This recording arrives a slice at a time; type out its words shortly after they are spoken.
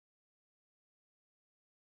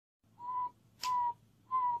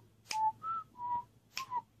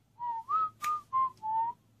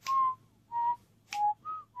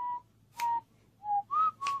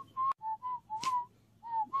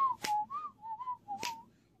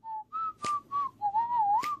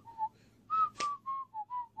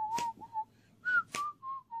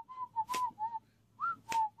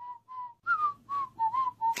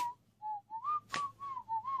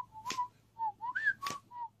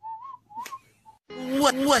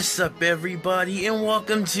What's up, everybody, and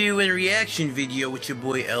welcome to a reaction video with your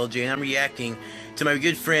boy LJ. And I'm reacting to my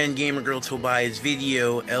good friend Gamer Girl Tobias'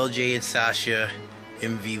 video, LJ and Sasha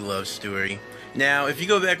MV Love Story. Now, if you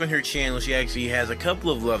go back on her channel, she actually has a couple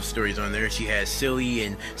of love stories on there. She has Silly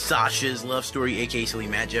and Sasha's love story, aka Silly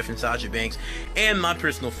Matt, Jeff and Sasha Banks, and my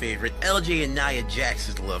personal favorite, LJ and Nia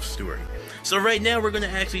Jax's love story. So right now we're gonna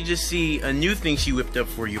actually just see a new thing she whipped up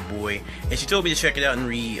for your boy, and she told me to check it out and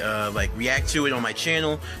react to it on my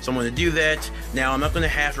channel. So I'm gonna do that. Now I'm not gonna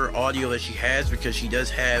have her audio that she has because she does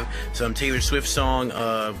have some Taylor Swift song.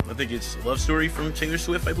 I think it's Love Story from Taylor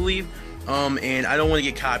Swift, I believe. And I don't want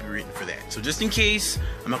to get copywritten for that. So just in case,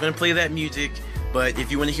 I'm not gonna play that music. But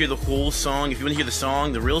if you want to hear the whole song, if you want to hear the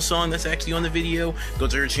song, the real song that's actually on the video, go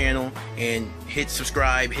to her channel and hit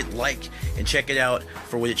subscribe, hit like, and check it out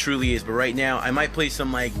for what it truly is. But right now, I might play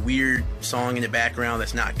some like weird song in the background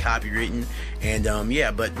that's not copywritten. And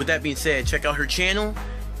yeah, but with that being said, check out her channel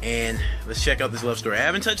and let's check out this love story. I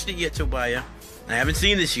haven't touched it yet, Tobias. I haven't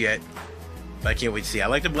seen this yet, but I can't wait to see. I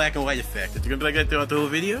like the black and white effect. Is it gonna be like that throughout the whole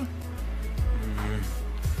video?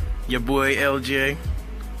 Your boy LJ.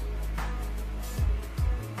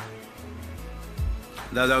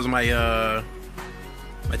 That was my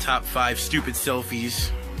my top 5 stupid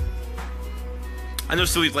selfies. I know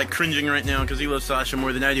Silly's like cringing right now because he loves Sasha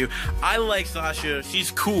more than I do. I like Sasha,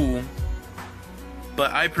 she's cool,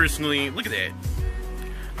 but I personally, look at that.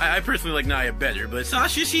 I personally like Nia better, but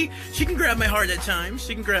Sasha, she can grab my heart at times.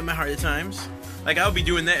 She can grab my heart at times. Like, I would be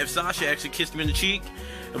doing that if Sasha actually kissed me on the cheek.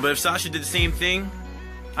 But if Sasha did the same thing,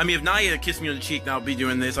 I mean, if Nia kissed me on the cheek, then I'll be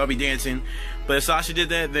doing this. I'll be dancing. But if Sasha did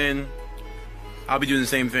that, then I'll be doing the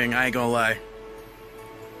same thing. I ain't gonna lie.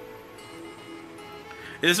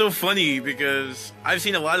 It's so funny because I've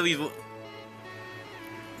seen a lot of these.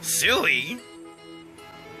 Silly?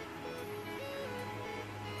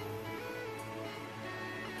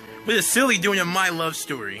 What is Silly doing in my love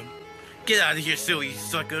story? Get out of here, Silly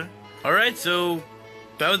sucker. Alright, so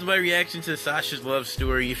that was my reaction to Sasha's love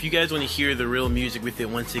story. If you guys want to hear the real music with it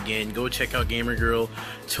once again, go check out Gamer Girl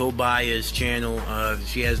Tobias' channel.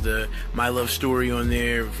 She has the My Love Story on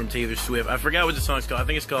there from Taylor Swift. I forgot what the song's called. I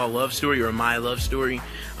think it's called Love Story or My Love Story.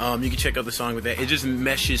 You can check out the song with that. It just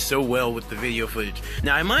meshes so well with the video footage.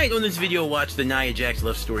 Now, I might on this video watch the Nia Jax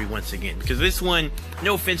love story once again, because this one,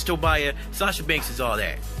 no offense Tobias, Sasha Banks is all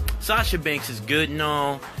that. Sasha Banks is good and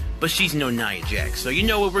all, but she's no Nia Jax. So you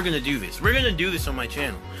know what, we're gonna do this. We're gonna do this on my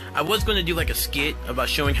channel. I was gonna do like a skit about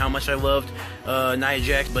showing how much I loved Nia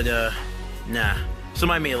Jax, but nah.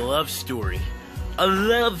 Somebody made a love story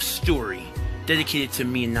dedicated to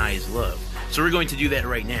me and Nia's love. So we're going to do that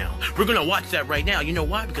right now. We're gonna watch that right now. You know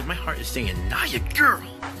why? Because my heart is saying, Nia girl,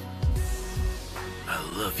 I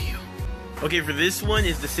love you. Okay, for this one,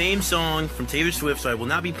 it's the same song from Taylor Swift, so I will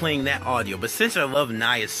not be playing that audio. But since I love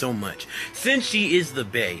Nia so much, since she is the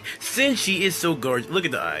bae, since she is so gorgeous, look at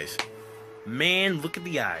the eyes. Man, look at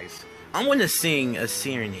the eyes. I'm gonna sing a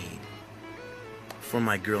serenade for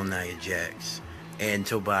my girl Nia Jax. And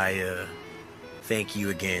Tobias, thank you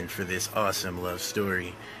again for this awesome love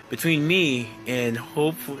story between me and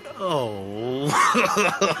hopefully, oh,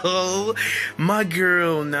 my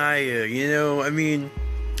girl Nia. You know, I mean,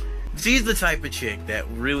 she's the type of chick that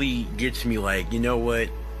really gets me like, you know what?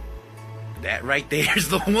 That right there is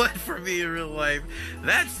the one for me in real life.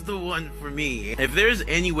 That's the one for me. If there's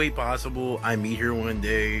any way possible I meet her one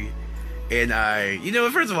day and you know,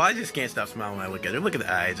 first of all, I just can't stop smiling when I look at her. Look at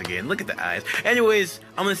the eyes again. Look at the eyes. Anyways,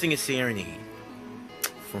 I'm gonna sing a serenade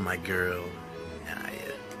for my girl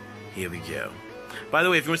Nia. Here we go. By the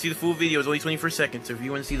way, if you want to see the full video, it's only 24 seconds. So if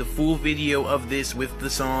you want to see the full video of this with the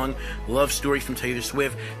song Love Story from Taylor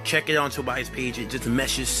Swift, check it out on Tobias' page. It just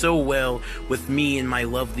meshes so well with me and my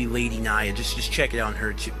lovely lady Nia. Just check it out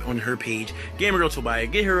on her page. Gamer Girl Tobias.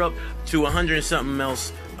 Get her up to 100 and something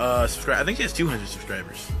else subscribers. I think she has 200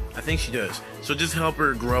 subscribers. I think she does. So just help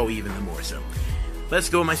her grow even more. So let's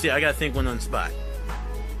go. I gotta think one on the spot.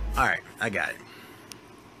 Alright, I got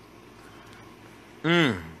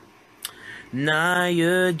it.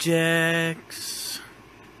 Nia Jax,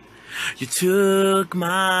 you took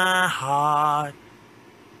my heart.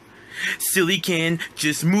 Silly can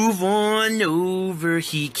just move on over.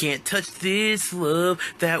 He can't touch this love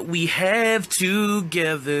that we have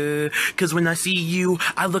together. Cause when I see you,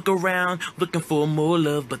 I look around looking for more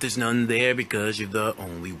love, but there's none there because you're the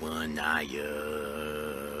only one, Nia.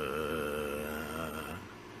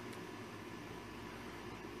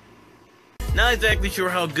 Not exactly sure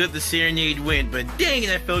how good the serenade went, but dang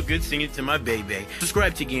it, I felt good singing it to my baby.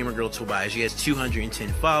 Subscribe to Gamer Girl Tobias. She has 210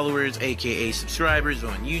 followers, aka subscribers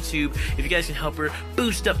on YouTube. If you guys can help her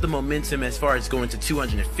boost up the momentum as far as going to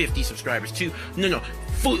 250 subscribers, 300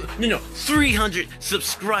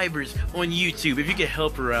 subscribers on YouTube. If you could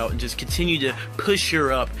help her out and just continue to push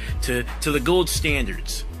her up to the gold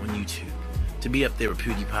standards on YouTube, to be up there with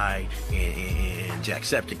PewDiePie and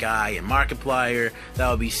Jacksepticeye and Markiplier, that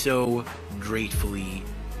would be so gratefully,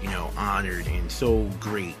 honored and so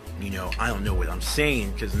great. I don't know what I'm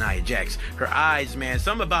saying because Nia Jax, her eyes, man,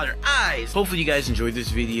 something about her eyes. Hopefully you guys enjoyed this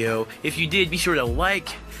video. If you did, be sure to like,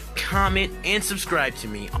 comment, and subscribe to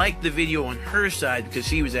me. Like the video on her side because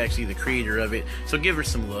she was actually the creator of it, so give her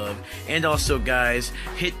some love. And also, guys,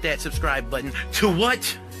 hit that subscribe button to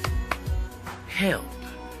what? Help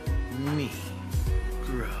me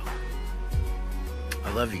grow.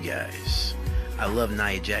 I love you guys. I love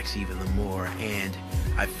Nia Jax even the more, and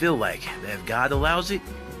I feel like that if God allows it,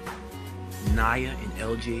 Nia and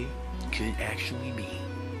LJ could actually be.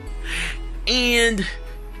 And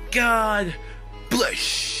God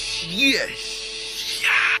bless. Yes.